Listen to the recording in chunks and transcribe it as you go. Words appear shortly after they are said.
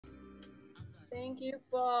Thank you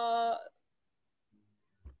po.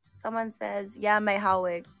 Someone says, yeah, may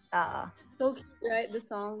hawig. So cute, right? The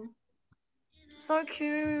song. So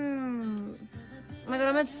cute. Oh my god,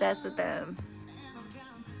 I'm obsessed with them.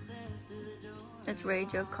 Let's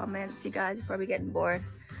read your comments. You guys are probably getting bored.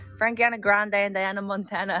 FrankiAna Grande and Diana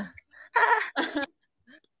Montana.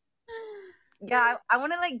 Yeah, I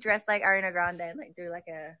want to like dress like Ariana Grande and like do like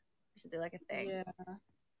a. We should do like a thing. Yeah,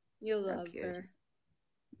 you So love cute. her.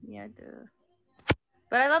 Yeah, I do.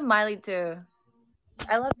 But I love Miley too.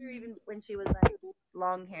 I loved her even when she was like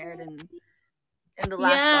long haired and in the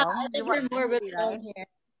last Yeah, song. I You like her watched the more with movie, right? long hair.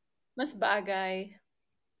 Mas bagay.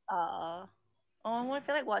 Oh, I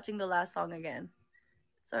feel like watching the last song again.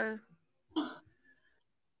 So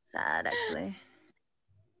sad, actually.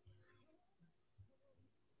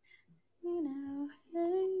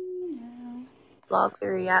 Vlog the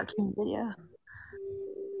reaction video.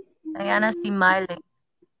 Diana si Miley.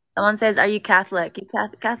 Someone says, "Are you Catholic? You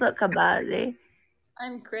Catholic ka ba, eh?"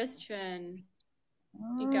 I'm Christian.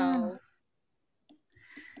 Mm. Ikaw.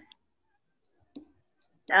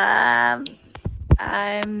 I'm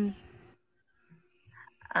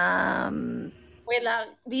Wait lang.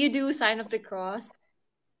 Do you do sign of the cross?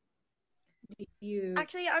 Do you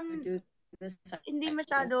actually I'm do the sign hindi of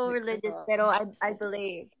masyado the religious, pero cross? I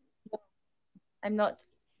believe. I'm not.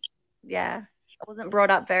 Yeah, I wasn't brought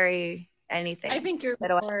up very I anything. think you're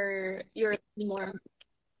Pero more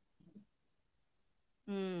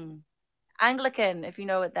Anglican, if you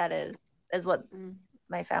know what that is what mm,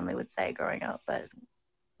 my family would say growing up, but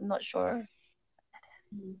I'm not sure.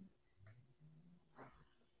 mm.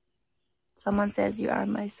 Someone says, "You are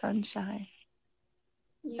my sunshine."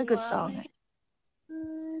 It's a You good are song. my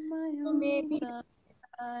Oh, own maybe.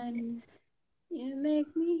 sun. You make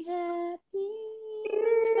me happy.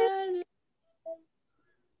 Skies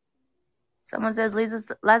Someone says, Liza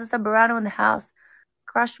Soberano in the house.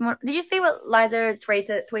 Crush more. Did you see what Liza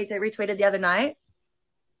retweeted the other night?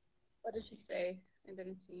 What did she say? I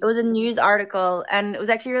didn't see. It was a news article, and it was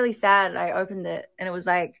actually really sad. I opened it, and it was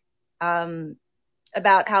like um,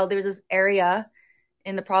 about how there was this area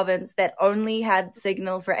in the province that only had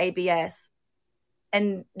signal for ABS.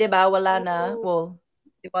 And diba, wala na. Oh, Well,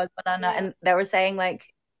 it was wala na. yeah. And they were saying, like,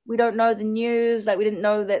 we don't know the news. Like, we didn't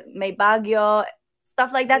know that may bagyo.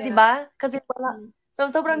 Stuff like that, Yeah. diba? Because it wala. Mm. So,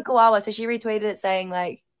 sobrang kawawa. So, she retweeted it saying,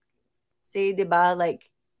 like, see, diba? Like,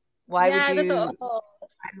 why would Yeah, you totoo.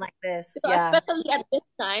 I'm like this? Diba, Yeah. especially at this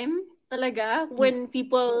time, talaga, Mm. when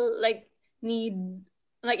people like need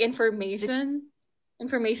like information They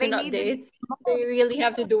need the updates, they really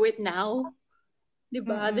have to do it now.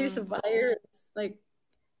 Diba? There's a Mm-mm. virus. Like,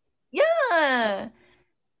 Yeah.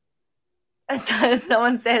 So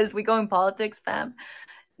someone says we go in politics, fam.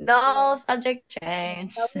 No, subject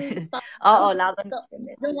change. stop. Oo, laban Stop.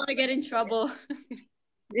 kami. Don't want to get in trouble.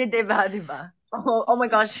 Diba, diba? Oh my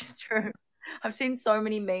gosh, it's true. I've seen so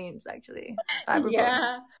many memes actually. Cyberbullying,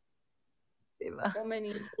 Yeah. diba? So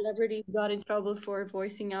many celebrities got in trouble for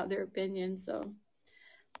voicing out their opinions, so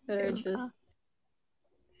better Diba? just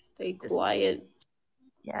stay Just quiet.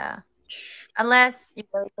 yeah. Unless you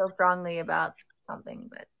feel so strongly about something,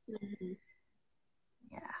 but Mhm.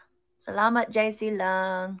 yeah. Salamat JC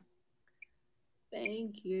lang.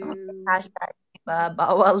 Thank Someone you. hashtag diba,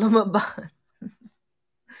 bawal lumabas.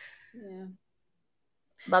 Yeah.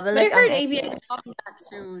 But I Babalik ang heard ABS ABS. is coming back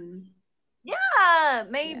soon. Yeah, Yeah.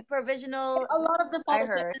 made provisional. A lot of the I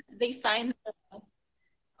heard. politicians they signed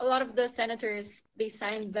a lot of the senators they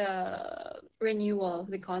signed the renewal,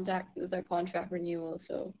 the contract renewal,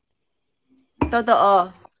 so Totoo.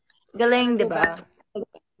 gonna Galing, go back. diba?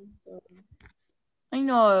 I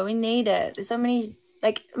know, we need it. There's so many,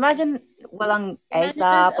 like, imagine walang Imagine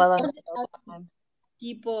there's ASAP, walang 11,000 time.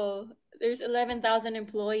 people. There's 11,000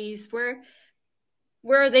 employees. Where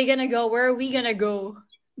are they gonna go? Where are we gonna go?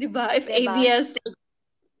 Diba? If Diba? ABS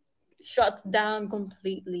shuts down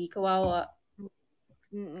completely, kawawa.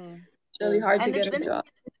 Mm-mm. It's really hard to And it's get a been job.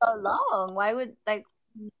 so long. Why would, like,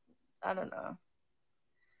 I don't know.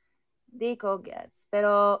 Di ko gets.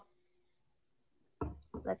 Pero,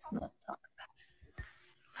 let's not talk.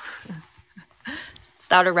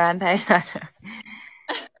 Start a rampage.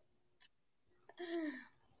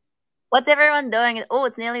 What's everyone doing? Oh,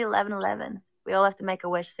 it's nearly 11:11. We all have to make a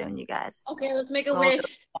wish soon, you guys. Okay, let's make a We'll wish. go.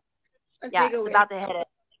 Let's Yeah, make a it's wish. about to hit it.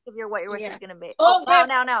 Think of what your wish Yeah. is going to be. Oh, Oh, now, wait.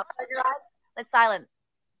 now, now. Close your eyes. Let's silent.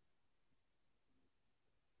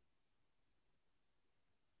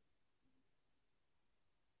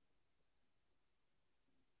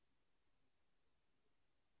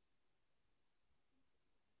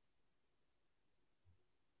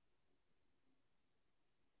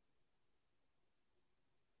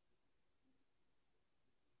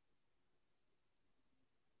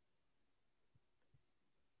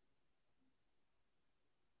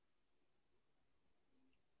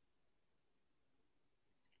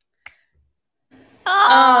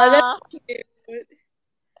 Oh, that's Oh, cute.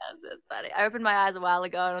 that's so funny. I opened my eyes a while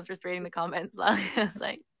ago and I was just reading the comments. Like, I was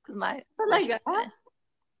like, because my wish Talaga? was finished.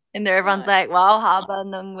 And there everyone's What? like, wow, haba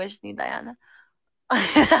ng wish ni Diana.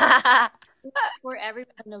 For every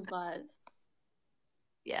one of us.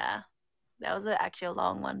 Yeah, that was actually a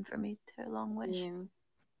long one for me too. A long wish. Yeah.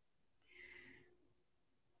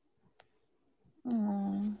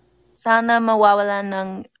 Sana mawawalan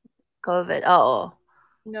ng COVID. Oo.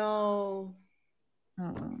 No.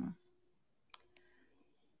 Mm.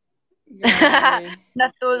 Grabe.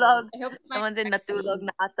 Natulog. I hope it's my Someone said natulog vaccine.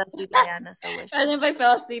 na ata si Diana sa wish. And if I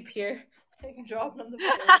fell asleep here, I can drop on the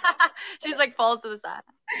floor. She's like falls to the side.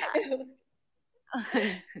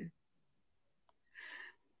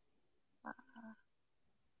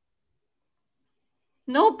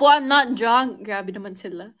 No po, I'm not drunk. Grabe naman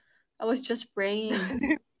sila. I was just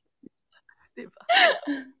praying. Diba?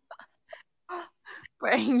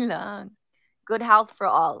 Praying lang. Good health for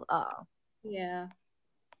all. Yeah.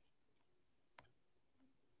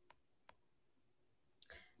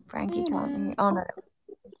 Frankie told me. Oh no.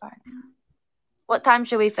 What time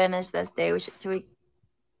should we finish this day? Should we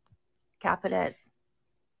cap it at?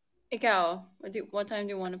 Ikaw, what time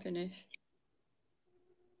do you want to finish?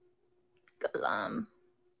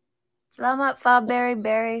 Salamat Fawberry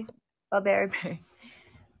Berry. Fawberry Berry.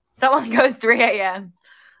 Someone goes 3 a.m.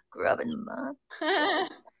 Grubbing naman.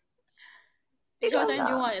 Ikaw, what time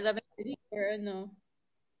do you want? 11:30 or no?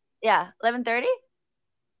 Yeah, 11:30?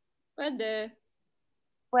 Pwede.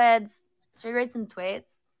 Weds. Should we read some tweets?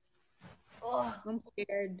 Oh, I'm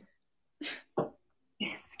scared.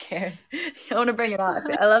 I'm scared. I want to bring it up.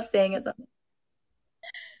 I love saying it.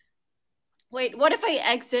 Wait, what if I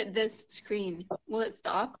exit this screen? Will it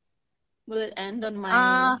stop? Will it end on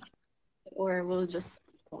my, or will it just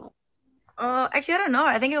stop? Actually, I don't know.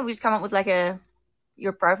 I think it'll just come up with like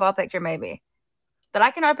your profile picture maybe. But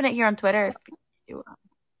I can open it here on Twitter if you want.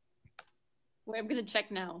 Wait, I'm gonna check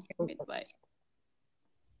now. Wait, bye.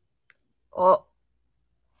 Oh,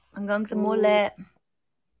 hanggang sa muli.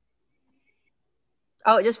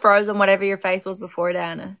 Oh, it just froze on whatever your face was before,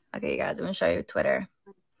 Diana. Okay, you guys, I'm gonna show you Twitter.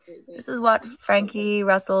 Wait. This is what Frankie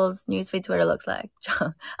Russell's newsfeed Twitter looks like.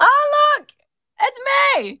 Oh, look! It's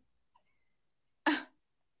me!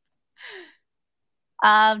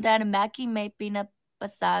 Diana Mackie may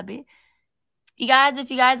pinapasabi. You guys, if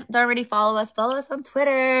you guys don't already follow us on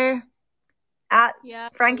Twitter. At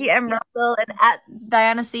Frankie M. Russell and at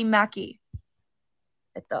Diana C. Mackie.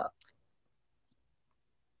 Ito.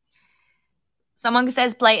 Someone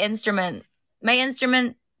says play instrument. May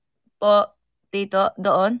instrument po dito,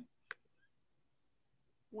 doon?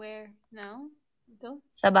 Where? Now? Ito?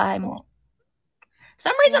 Sa bahay mo. For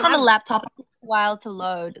some reason on the laptop, it takes a while to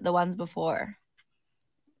load the ones before.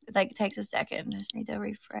 It like takes a second. I just need to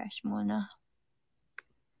refresh muna.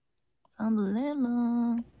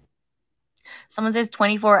 Someone says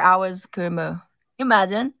 24 hours Kumu.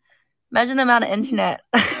 Imagine the amount of internet.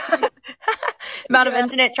 Amount of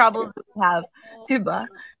internet troubles we have. Diba?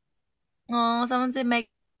 Oh, someone said make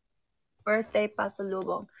birthday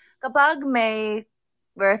pasalubong. Kapag may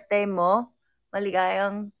birthday mo,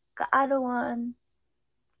 maligayang kaarawan.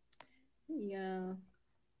 Yeah.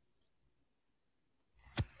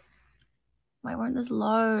 Why won't this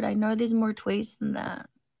load? I know there's more tweets than that.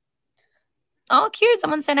 Oh, cute.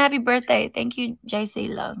 Someone said happy birthday. Thank you, JC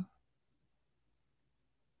Lung.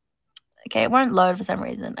 Okay, it won't load for some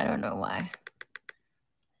reason. I don't know why.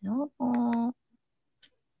 No.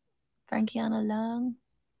 FrankiAna lang.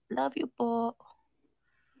 Love you po.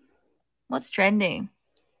 What's trending?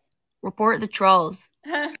 Report the trolls.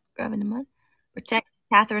 Grabbing the mud. Protect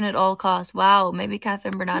Catherine at all costs. Wow, maybe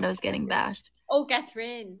Catherine Bernardo is getting bashed. Oh,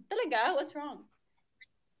 Catherine. Talaga? What's wrong?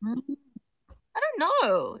 I don't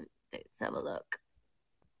know. Let's have a look.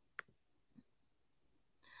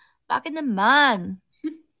 Bakit naman?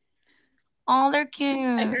 Oh, they're cute.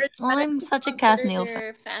 I heard I'm such a Kath Neal fan.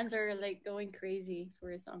 Their fans are like going crazy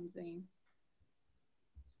for something.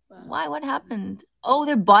 Wow. Why? What happened? Oh,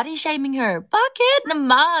 they're body shaming her. Bakit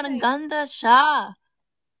naman? Ang ganda siya.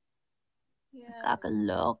 Yeah.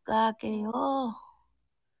 Kakaloka kayo.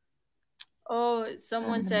 Oh,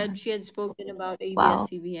 someone said she had spoken about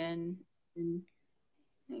ABS-CBN. And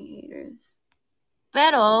I haters.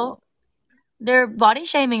 Pero, they're body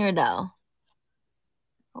shaming her though.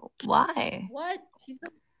 Why? What? She's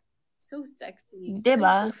so sexy.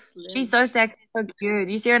 Diba? So slim. She's so sexy, so cute.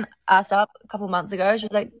 You see her in Ass Up a couple months ago? She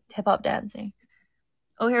was like hip hop dancing.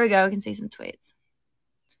 Oh, here we go. We can see some tweets.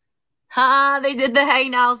 Ha! They did the Hey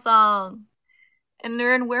Now song. And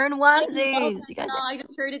we're in onesies. You guys. No, I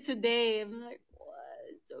just heard it today. I'm like,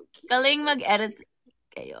 what? So cute. Galing mag-edit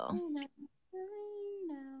kayo.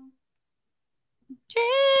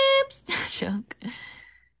 Chips. Joke.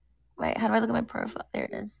 Wait, how do I look at my profile? There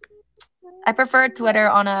it is. I prefer Twitter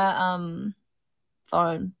on a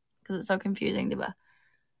phone because it's so confusing, diba?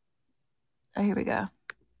 Oh, here we go.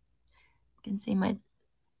 You can see my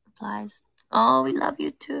replies. Oh, we love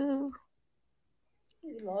you too.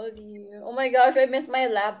 We love you. Oh my gosh, I miss my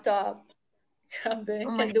laptop. Grabe,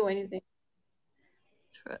 Oh my. can't do anything.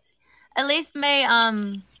 At least may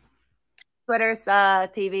Twitter's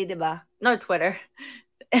TV, diba? No, Twitter.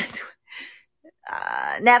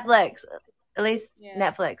 Netflix. At least Yeah.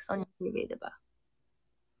 Netflix on your TV, diba?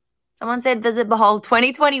 Someone said visit Bohol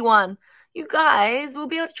 2021. You guys, we'll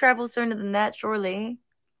be able to travel sooner than that, surely.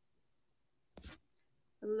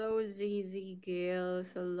 Hello, ZZ Gale,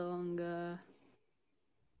 Salonga.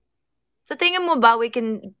 So thinking more about we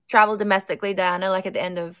can travel domestically, Diana, like at the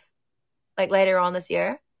end of, like later on this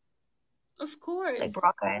year. Of course. Like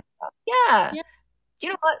Boracay and stuff. Yeah. Yeah. You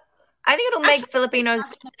know what? I think it'll make Filipinos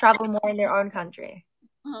travel more in their own country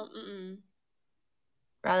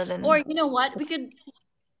rather than. Or you know what? We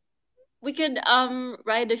could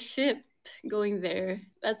ride a ship going there.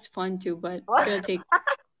 That's fun too, but it's gonna take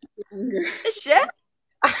longer. A ship?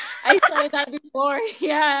 I tried that before.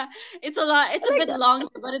 Yeah, it's a lot. It's a bit longer,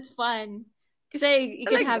 but it's fun. Cause you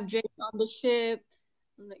can have drinks on the ship.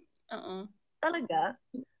 I'm like, Talaga.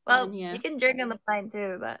 Well, fun, yeah. you can drink on the plane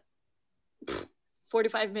too, but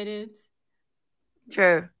 45 minutes.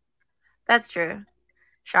 true. That's true.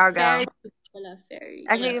 Siargao. Ferry.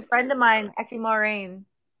 Actually, a friend of mine, actually Maureen,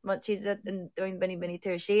 but she's doing Bini Bini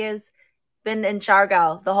too. She has been in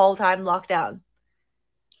Siargao the whole time lockdown.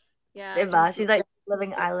 Yeah. She's like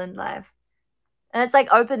living island life. And it's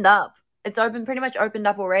like opened up. It's pretty much opened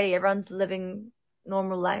up already. Everyone's living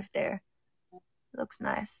normal life there. Looks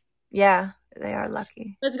nice. Yeah, they are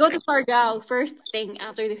lucky. Let's go to Siargao first thing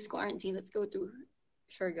after this quarantine. Let's go to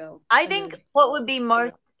Siargao. I think what would be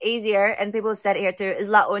most easier, and people have said it here too, is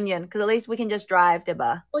La Union, because at least we can just drive,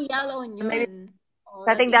 diba? Oh, yeah, La Union. So maybe,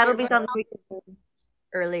 I think that'll be something we can do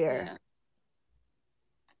earlier. Yeah.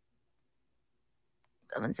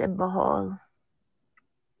 Someone said Bohol.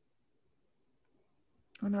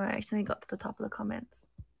 Oh no, I actually got to the top of the comments.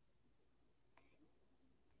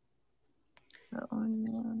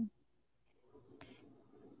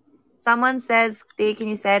 Someone says, D, can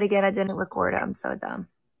you say it again? I didn't record it. I'm so dumb.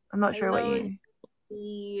 I'm not sure what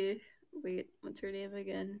you... Wait, what's her name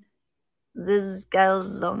again?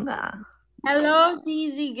 Zizgalzonga. Hello,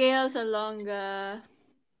 ZZ Gale Salonga.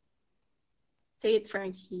 Say it,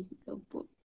 Frankie.